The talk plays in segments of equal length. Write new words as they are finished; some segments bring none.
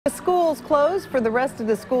The schools closed for the rest of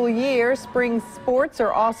the school year. Spring sports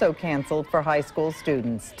are also canceled for high school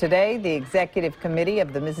students. Today, the executive committee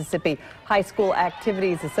of the Mississippi High School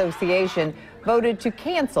Activities Association voted to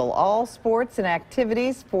cancel all sports and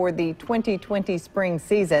activities for the 2020 spring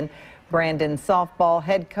season. Brandon softball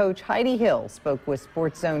head coach Heidi Hill spoke with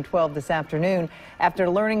Sports Zone 12 this afternoon after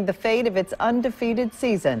learning the fate of its undefeated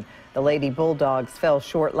season. The Lady Bulldogs fell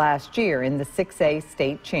short last year in the 6A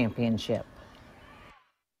state championship.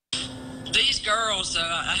 These girls,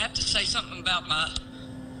 I have to say something about my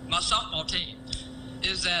softball team,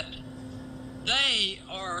 is that they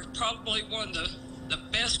are probably one of the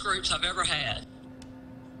best groups I've ever had.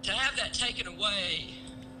 To have that taken away,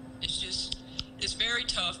 it's very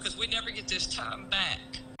tough because we never get this time back.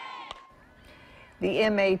 The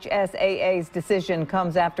MHSAA's decision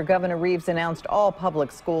comes after Governor Reeves announced all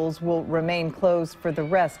public schools will remain closed for the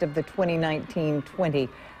rest of the 2019-20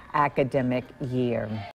 academic year.